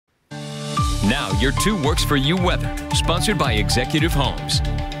Now, your 2 Works For You weather, sponsored by Executive Homes.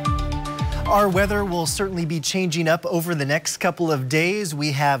 Our weather will certainly be changing up over the next couple of days.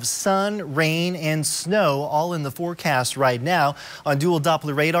 We have sun, rain, and snow all in the forecast right now. On dual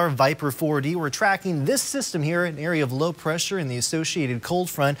Doppler radar, Viper 4D, we're tracking this system here, an area of low pressure in the associated cold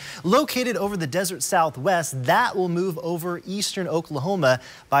front located over the desert southwest. That will move over eastern Oklahoma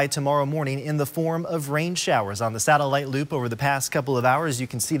by tomorrow morning in the form of rain showers. On the satellite loop over the past couple of hours, you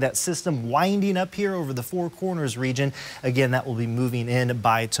can see that system winding up here over the Four Corners region. Again, that will be moving in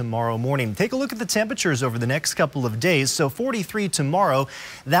by tomorrow morning. Take a look at the temperatures over the next couple of days. So 43 tomorrow,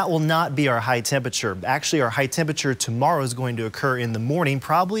 that will not be our high temperature. Actually, our high temperature tomorrow is going to occur in the morning,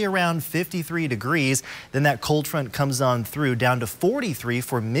 probably around 53 degrees. Then that cold front comes on through down to 43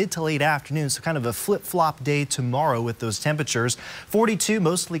 for mid to late afternoon. So kind of a flip-flop day tomorrow with those temperatures. 42,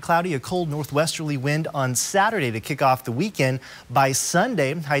 mostly cloudy, a cold northwesterly wind on Saturday to kick off the weekend. By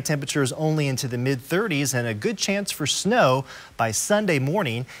Sunday, high temperatures only into the mid-30s and a good chance for snow by Sunday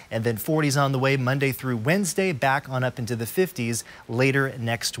morning, and then 40s on the way Monday through Wednesday, back on up into the 50s later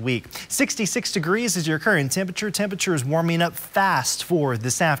next week. 66 degrees is your current temperature. Temperature is warming up fast for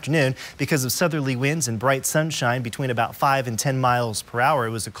this afternoon because of southerly winds and bright sunshine between about 5 and 10 miles per hour. It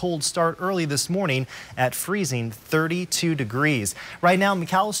was a cold start early this morning at freezing 32 degrees. Right now,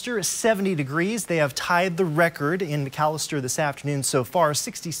 McAllister is 70 degrees. They have tied the record in McAllister this afternoon so far,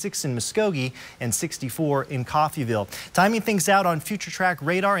 66 in Muskogee and 64 in Coffeyville. Timing things out on future track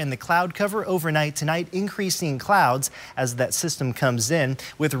radar and the cloud cover overnight tonight, increasing clouds as that system comes in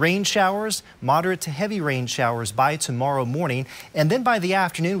with rain showers, moderate to heavy rain showers by tomorrow morning. And then by the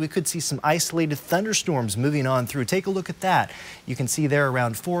afternoon, we could see some isolated thunderstorms moving on through. Take a look at that. You can see there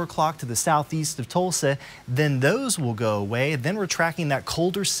around 4 o'clock to the southeast of Tulsa. Then those will go away. Then we're tracking that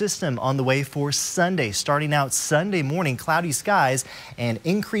colder system on the way for Sunday. Starting out Sunday morning, cloudy skies and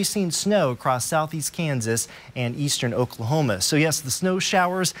increasing snow across southeast Kansas and eastern Oklahoma. So yes, the snow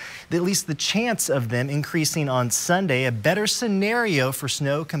showers, at least the chance of them increasing on Sunday, a better scenario for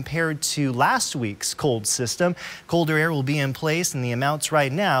snow compared to last week's cold system. Colder air will be in place and the amounts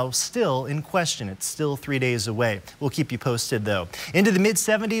right now still in question. It's still 3 days away. We'll keep you posted though. Into the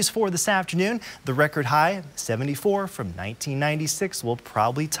mid-70s for this afternoon. The record high, 74 from 1996. We'll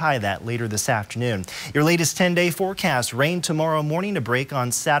probably tie that later this afternoon. Your latest 10-day forecast: rain tomorrow morning, a break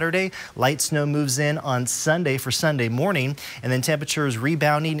on Saturday. Light snow moves in on Sunday for Sunday morning, and then temperatures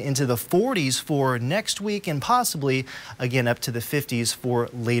rebounding into the 40s for next week and possibly again up to the 50s for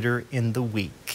later in the week.